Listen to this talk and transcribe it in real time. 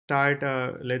start.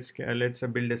 Let's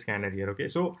build a scanner here. Okay,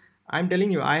 so I'm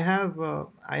telling you, I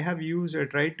have used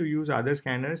tried to use other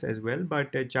scanners as well,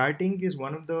 but Chartink is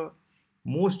one of the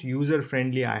most user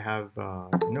friendly I have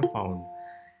found.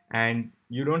 And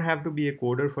you don't have to be a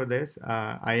coder for this.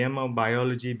 I am a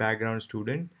biology background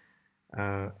student,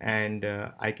 and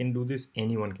I can do this.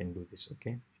 Anyone can do this.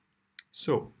 Okay,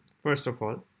 so first of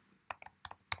all,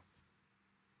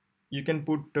 you can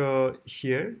put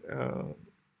here.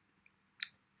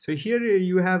 So here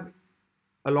you have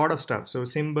a lot of stuff. So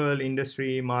symbol,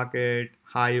 industry, market,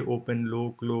 high, open,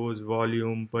 low, close,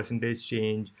 volume, percentage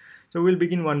change. So we'll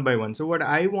begin one by one. So what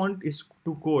I want is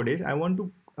to code is I want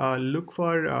to look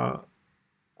for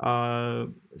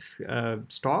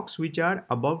stocks which are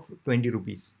above 20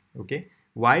 rupees. Okay.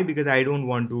 Why? Because I don't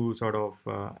want to sort of,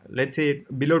 let's say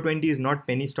below 20 is not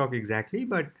penny stock exactly,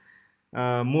 but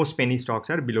most penny stocks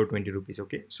are below 20 rupees.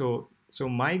 Okay, so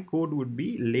my code would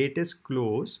be latest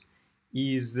close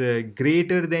is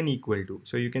greater than equal to.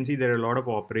 So you can see there are a lot of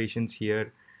operations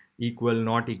here: equal,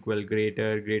 not equal,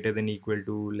 greater, greater than equal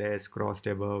to, less, crossed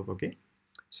above. Okay,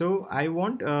 so I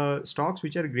want stocks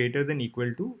which are greater than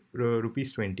equal to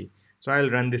rupees 20. So I'll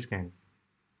run this scan.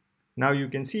 Now you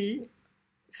can see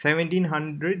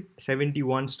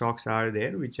 1771 stocks are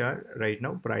there which are right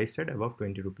now priced at above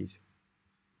 20 rupees.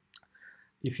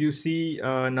 If you see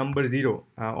number 0,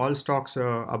 all stocks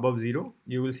above 0,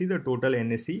 you will see the total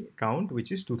NSE count,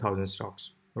 which is 2000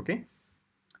 stocks. Okay,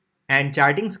 and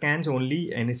Charting scans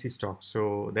only NSE stocks,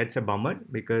 so that's a bummer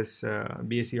because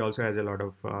BSE also has a lot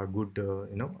of good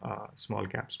small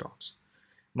cap stocks,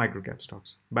 micro cap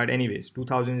stocks. But anyways,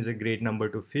 2000 is a great number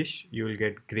to fish. You will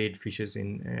get great fishes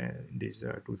in this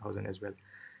 2000 as well.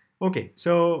 Okay,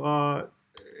 so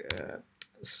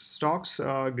stocks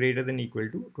greater than equal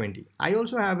to 20. I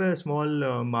also have a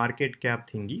small market cap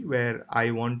thingy where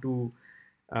I want to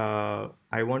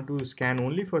scan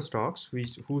only for stocks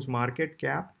whose market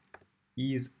cap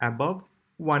is above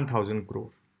 1000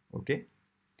 crore. Okay,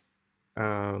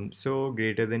 so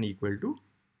greater than equal to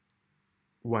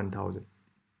 1000.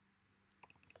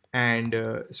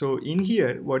 And so in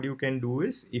here what you can do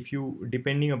is, if you,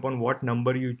 depending upon what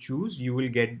number you choose, you will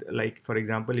get, like for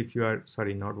example, if you are,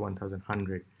 sorry, not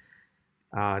 1100,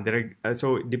 there are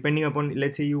so depending upon,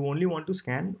 let's say you only want to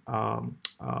scan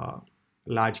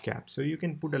large cap, so you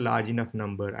can put a large enough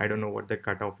number. I don't know what the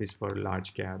cutoff is for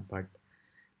large cap, but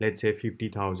let's say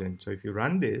 50,000. So if you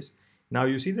run this, now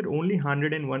you see that only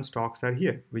 101 stocks are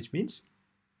here, which means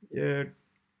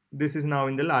this is now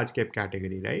in the large cap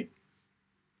category, right?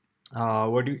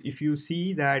 If you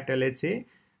see that let's say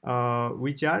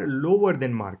which are lower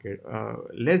than market,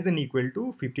 less than equal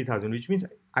to 50,000, which means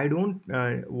I don't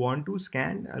want to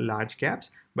scan large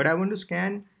caps, but I want to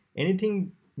scan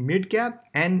anything mid cap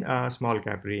and small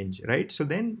cap range, right? So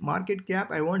then market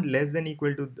cap I want less than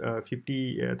equal to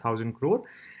 50,000 crore,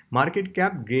 market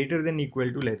cap greater than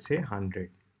equal to, let's say, 100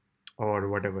 or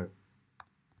whatever,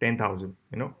 10,000.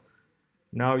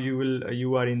 Now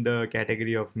you are in the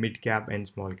category of mid cap and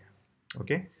small cap.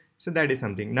 Okay, so that is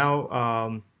something.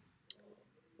 Now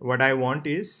what I want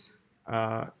is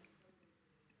above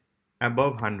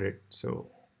 100, so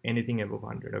anything above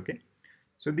 100. Okay,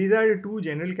 so these are the two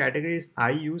general categories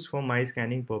I use for my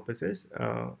scanning purposes.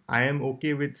 I am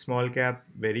okay with small cap,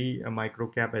 very micro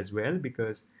cap as well,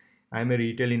 because I'm a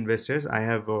retail investor. I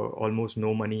have almost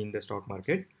no money in the stock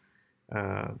market,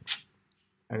 I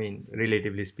mean,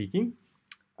 relatively speaking.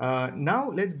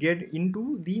 Now let's get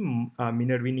into the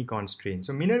Minervini constraint.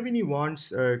 So Minervini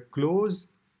wants close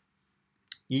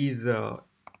is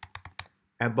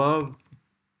above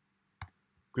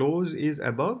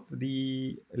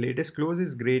the latest close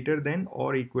is greater than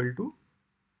or equal to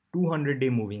 200-day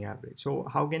moving average. So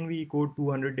how can we code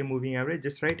 200-day moving average?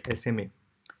 Just write SMA,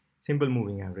 simple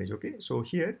moving average. Okay, so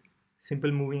here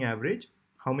simple moving average,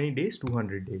 how many days?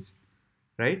 200 days,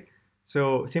 right?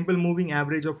 So simple moving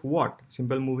average of what?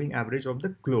 Simple moving average of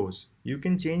the close. You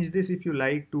can change this if you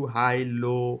like to high,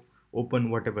 low, open,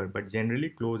 whatever, but generally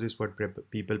close is what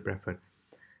people prefer.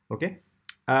 Okay,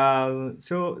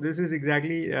 so this is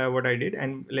exactly what I did,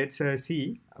 and let's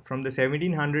see from the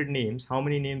 1700 names how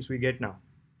many names we get now.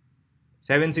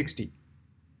 760.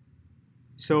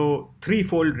 So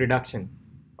threefold reduction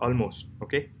almost.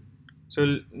 Okay,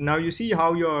 so now you see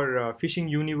how your phishing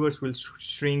universe will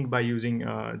shrink by using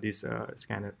this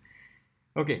scanner.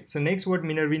 Okay, so next what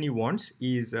Minervini wants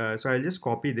is, so I'll just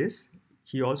copy this.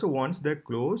 He also wants the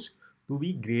close to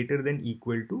be greater than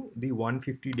equal to the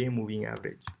 150-day moving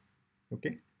average.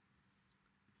 Okay,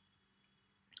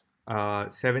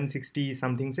 760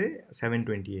 something, say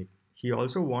 728. He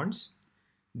also wants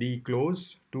the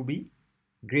close to be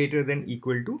greater than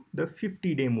equal to the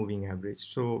 50-day moving average.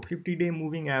 So 50-day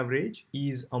moving average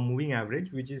is a moving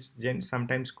average which is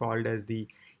sometimes called as the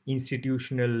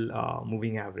institutional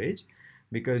moving average,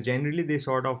 because generally they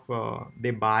sort of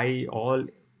they buy all,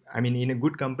 I mean, in a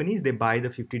good companies they buy the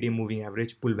 50-day moving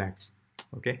average pullbacks.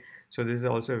 Okay, so this is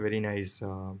also a very nice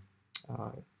uh,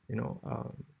 you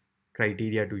know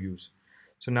criteria to use.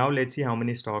 So now let's see how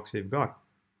many stocks we've got.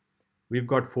 We've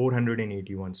got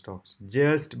 481 stocks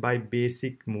just by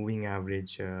basic moving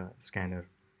average scanner.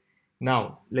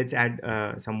 Now let's add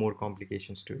some more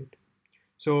complications to it.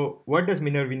 So what does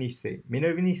Minervini say?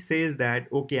 Minervini says that,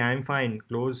 okay, I'm fine,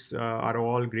 close are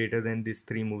all greater than these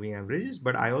three moving averages,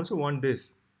 but I also want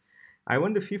this. I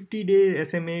want the 50-day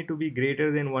SMA to be greater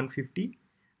than 150.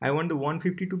 I want the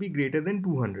 150 to be greater than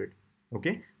 200.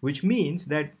 Okay, which means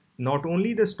that not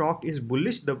only the stock is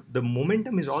bullish, the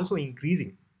momentum is also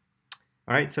increasing.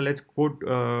 All right, so let's quote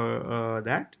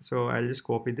that. So I'll just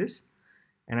copy this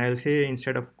and I'll say,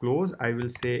 instead of close, I will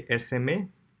say SMA,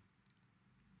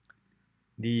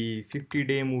 the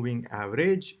 50-day moving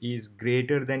average is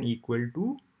greater than equal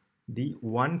to the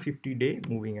 150-day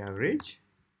moving average.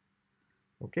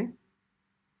 Okay,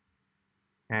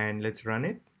 and let's run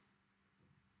it.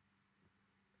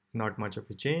 Not much of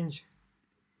a change.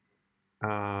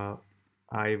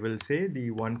 I will say the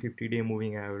 150-day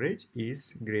moving average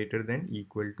is greater than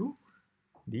equal to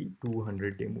the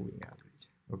 200-day moving average.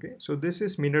 Okay, so this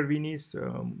is Minervini's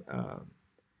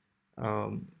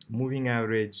moving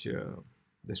average,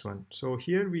 this one. So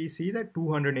here we see that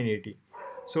 280.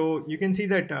 So you can see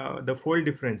that the fold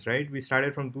difference, right? We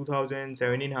started from 2000,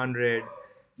 1700,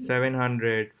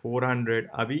 700, 400.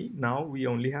 Abhi, now we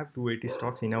only have 280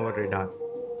 stocks in our radar.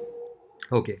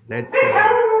 Okay, let's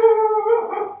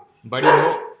but you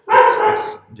know,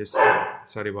 it's just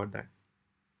sorry about that.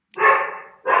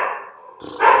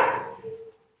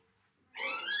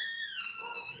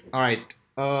 All right,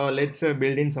 let's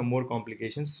build in some more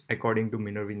complications according to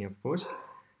Minervini, of course.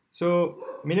 So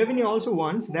Minervini also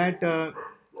wants that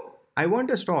I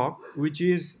want a stock which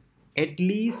is at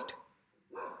least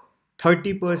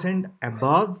 30%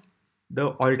 above the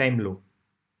all-time low.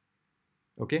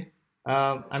 Okay,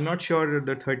 I'm not sure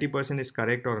the 30% is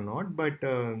correct or not, but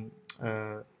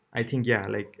I think, yeah,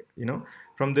 like, you know,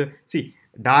 from the, see,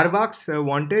 Darvax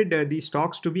wanted the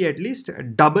stocks to be at least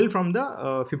double from the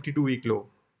 52-week low.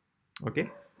 Okay,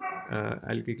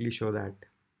 I'll quickly show that.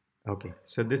 Okay,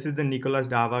 so this is the Nicholas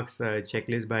Darvax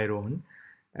checklist by Rohan.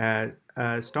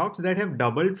 Stocks that have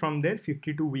doubled from their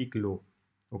 52-week low.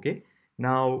 Okay,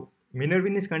 now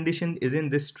Minervini's condition isn't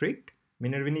this strict.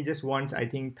 Minervini just wants, I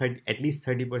think, at least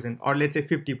 30%, or let's say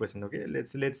 50%. Okay,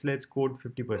 let's code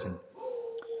 50%.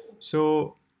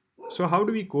 So how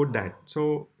do we code that?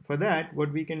 So for that,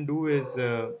 what we can do is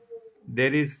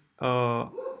there is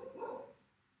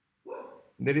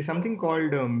something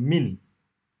called min.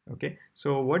 Okay,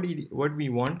 so what we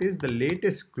want is the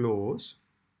latest close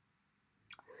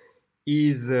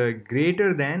is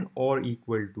greater than or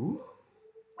equal to.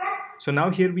 So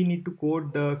now here we need to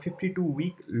code the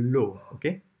 52-week low.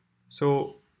 Okay,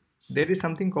 so there is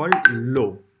something called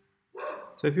low.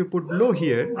 So if you put low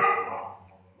here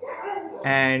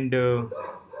and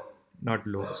not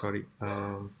low, sorry,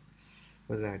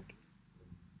 what's that,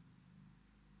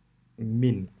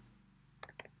 min.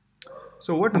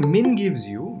 So what min gives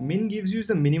you? Min gives you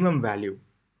the minimum value.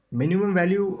 Minimum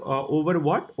value over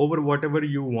what? Over whatever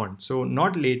you want. So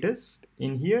not latest.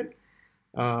 In here,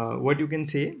 what you can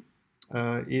say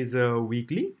is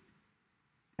weekly,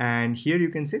 and here you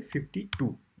can say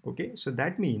 52. Okay, so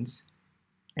that means,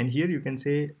 and here you can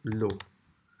say low.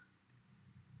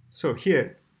 So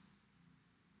here,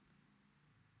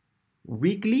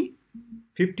 weekly,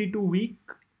 52-week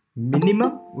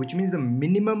minimum, which means the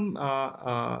minimum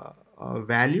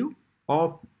value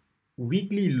of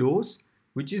weekly lows,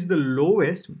 which is the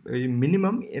lowest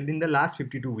minimum in the last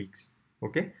 52 weeks.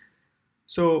 Okay,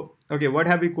 so okay, what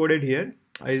have we coded here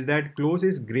is that close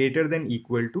is greater than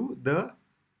equal to the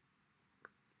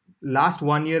last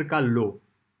 1 year ka low.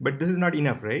 But this is not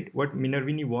enough, right? What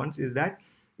Minervini wants is that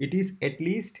it is at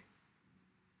least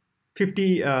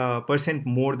 50%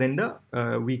 more than the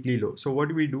weekly low. So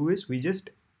what we do is we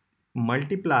just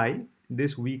multiply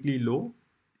this weekly low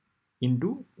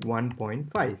into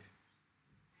 1.5.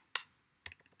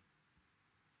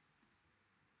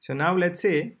 So now let's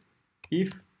say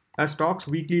if a stock's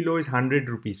weekly low is 100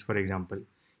 rupees, for example,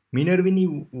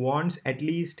 Minervini wants at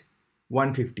least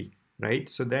 150, right?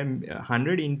 So then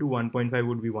 100 into 1.5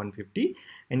 would be 150,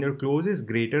 and your close is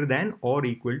greater than or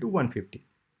equal to 150,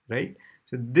 right?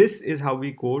 So this is how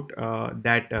we quote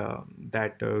that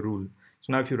rule.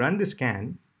 So now if you run the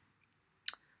scan,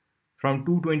 from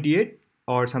 228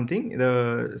 or something,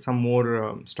 some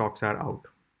more stocks are out.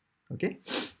 Okay.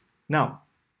 Now,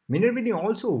 Minervini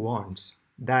also wants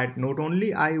that not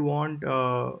only I want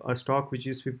a stock which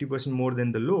is 50% more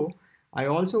than the low, I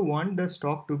also want the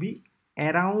stock to be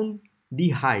around the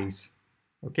highs.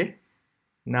 Okay.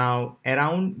 Now,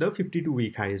 around the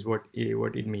 52-week high is what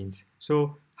it means.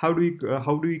 So how do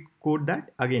we code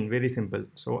that? Again, very simple.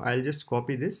 So I'll just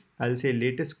copy this. I'll say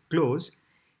latest close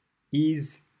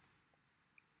is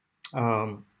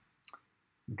um,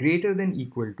 greater than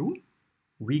equal to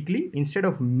weekly. Instead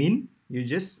of min, you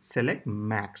just select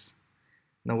max.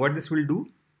 Now what this will do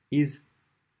is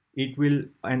it will,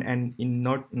 and in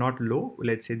not low,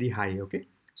 let's say the high. Okay,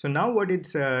 so now what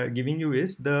it's giving you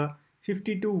is the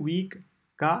 52-week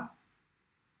ka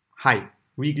high,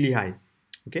 weekly high.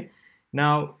 Okay,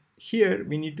 now here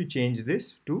we need to change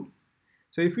this to,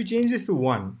 so if we change this to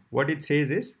 1, what it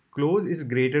says is close is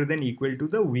greater than equal to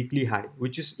the weekly high,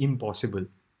 which is impossible.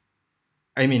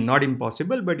 I mean, not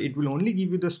impossible, but it will only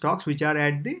give you the stocks which are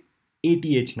at the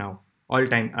ATH now, all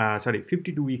time,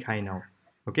 52-week high now.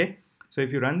 Okay. So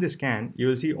if you run the scan, you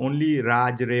will see only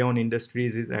Raj Rayon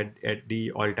Industries is at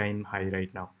the all-time high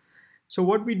right now. So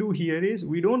what we do here is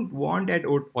we don't want at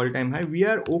all-time high. We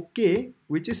are okay,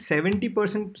 which is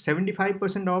 70%,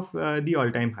 75% of the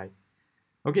all-time high.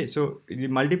 Okay, so the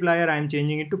multiplier, I'm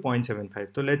changing it to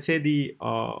 0.75. So let's say the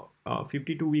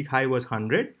 52-week high was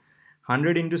 100.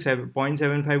 100 into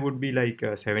 0.75 would be like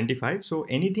 75. So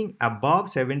anything above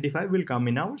 75 will come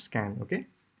in our scan. Okay,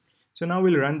 so now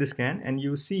we'll run the scan and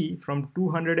you see from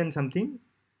 200 and something.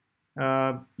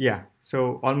 Yeah,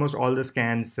 so almost all the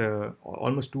scans,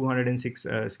 almost 206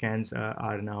 scans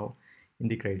are now in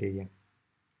the criteria.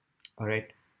 All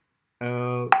right.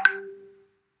 Uh,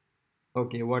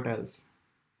 okay, what else?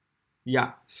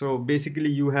 Yeah, so basically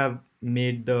you have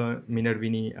made the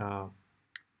Minervini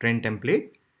trend template,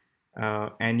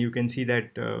 and you can see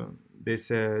that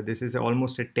this is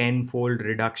almost a 10-fold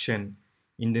reduction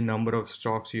in the number of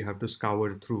stocks you have to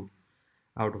scour through.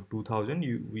 Out of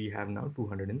 2000, we have now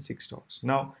 206 stocks.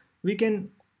 Now we can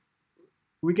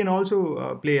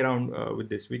also play around with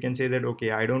this. We can say that,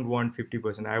 okay, I don't want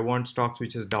 50%. I want stocks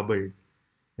which is doubled.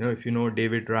 You know, if you know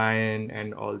David Ryan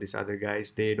and all these other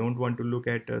guys, they don't want to look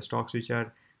at stocks which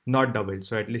are not doubled.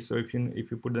 So at least, so if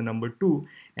you put the number 2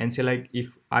 and say like,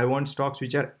 if I want stocks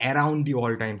which are around the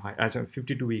all-time high, as a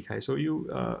 52-week high, so you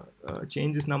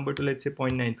change this number to, let's say,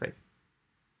 0.95,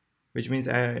 which means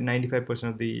 95%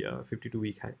 of the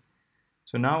 52-week high.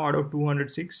 So now out of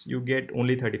 206, you get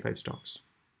only 35 stocks.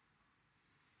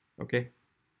 Okay.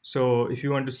 So if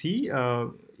you want to see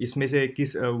इसमें से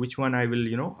किस which one I will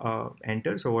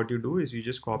enter, so what you do is you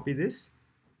just copy this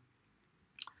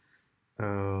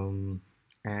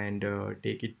and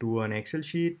take it to an Excel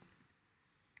sheet.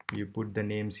 You put the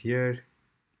names here,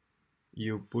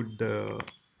 you put the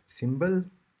symbol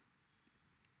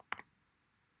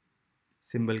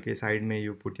के side में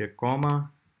you put your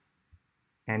comma,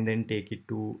 and then take it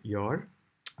to your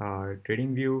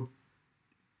trading view,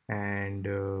 and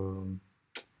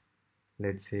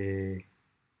let's say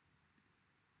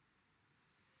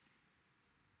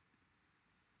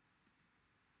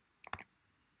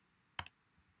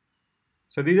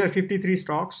so these are 53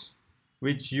 stocks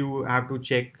which you have to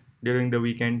check during the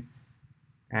weekend.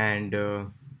 And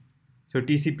so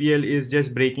TCPL is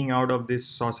just breaking out of this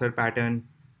saucer pattern.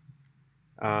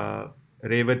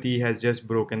 Revati has just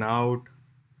broken out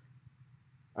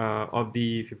of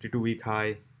the 52-week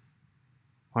high.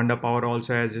 Honda Power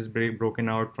also has just broken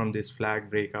out from this flag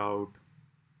breakout.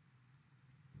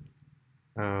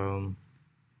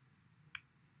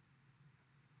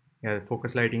 Yeah,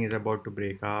 Focus Lighting is about to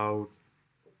break out.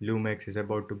 Lumex is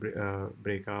about to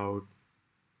break out.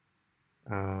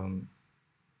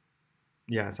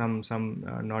 Yeah, some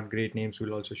not great names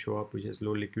will also show up, which is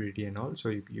low liquidity and all. So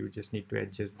you just need to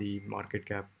adjust the market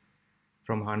cap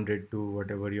from 100 to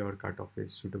whatever your cutoff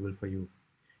is suitable for you.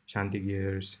 Shanti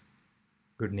Gears,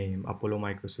 good name. Apollo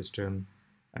Microsystem.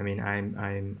 I mean,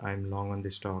 I'm long on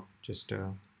this stock. Just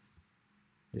a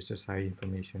side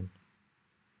information.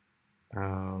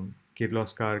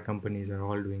 Kirloskar companies are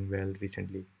all doing well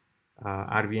recently.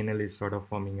 RVNL is sort of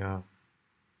forming a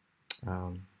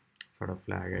sort of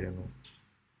flag. I don't know.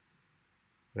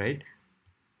 Right.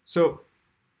 So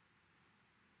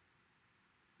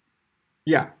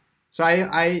yeah. So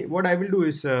I what I will do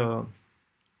is I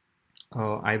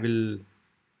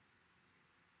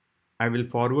will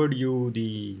forward you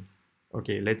the,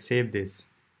 okay, let's save this.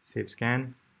 Save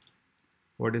scan.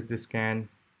 What is this scan?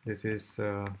 This is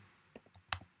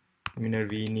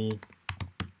Minervini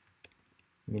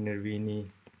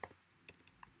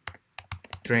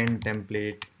trend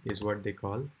template is what they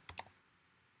call.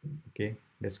 Okay,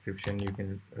 description you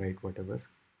can write whatever.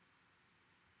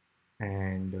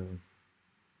 And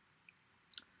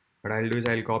what I'll do is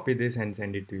I'll copy this and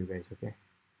send it to you guys. Okay.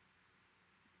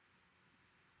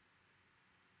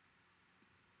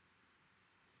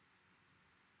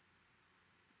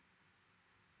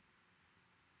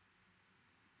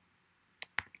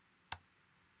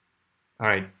 All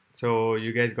right. So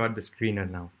you guys got the screener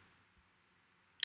now.